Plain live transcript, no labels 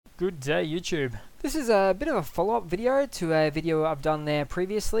Good day, YouTube. This is a bit of a follow-up video to a video I've done there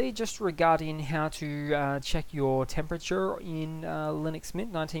previously, just regarding how to check your temperature in Linux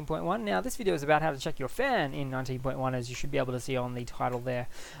Mint 19.1. Now, this video is about how to check your fan in 19.1, as you should be able to see on the title there,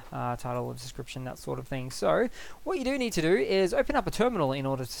 title, description, that sort of thing. So, what you do need to do is open up a terminal in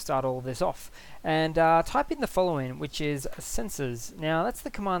order to start all this off, and type in the following, which is sensors. Now, that's the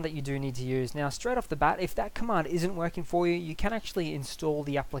command that you do need to use. Now, straight off the bat, if that command isn't working for you, you can actually install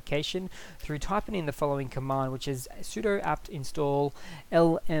the application through typing in the following command, which is sudo apt install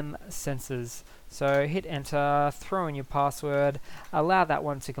lm sensors. So hit enter, throw in your password, allow that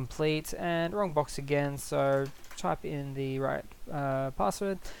one to complete, and wrong box again, so type in the right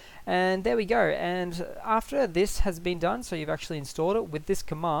password, and there we go. And after this has been done, so you've actually installed it with this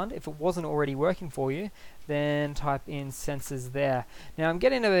command, if it wasn't already working for you, then type in sensors there. Now I'm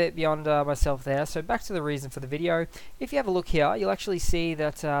getting a bit beyond myself there, so back to the reason for the video. If you have a look here, you'll actually see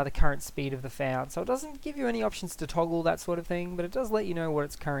that the current speed of the fan. So it doesn't give you any options to toggle that sort of thing, but it does let you know what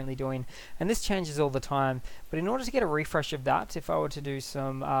it's currently doing. And this changes all the time. But in order to get a refresh of that, if I were to do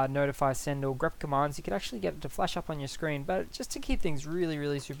some notify, send, or grep commands, you could actually get it to flash up on your screen. But just to keep things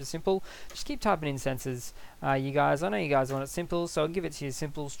really super simple, just keep typing in sensors. You guys, I know you guys want it simple, so I'll give it to you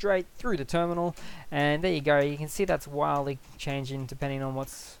simple, straight through the terminal, and there you go. You can see that's wildly changing depending on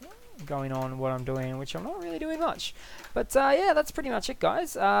what's going on, what I'm doing, which I'm not really doing much. But yeah, that's pretty much it,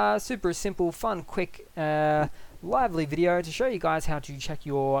 guys. Super simple, fun, quick, lively video to show you guys how to check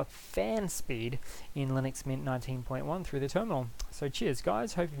your fan speed in Linux Mint 19.1 through the terminal. So cheers,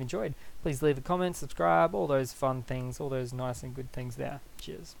 guys. Hope you've enjoyed. Please leave a comment, subscribe, all those fun things, all those nice and good things there.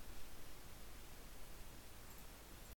 Cheers.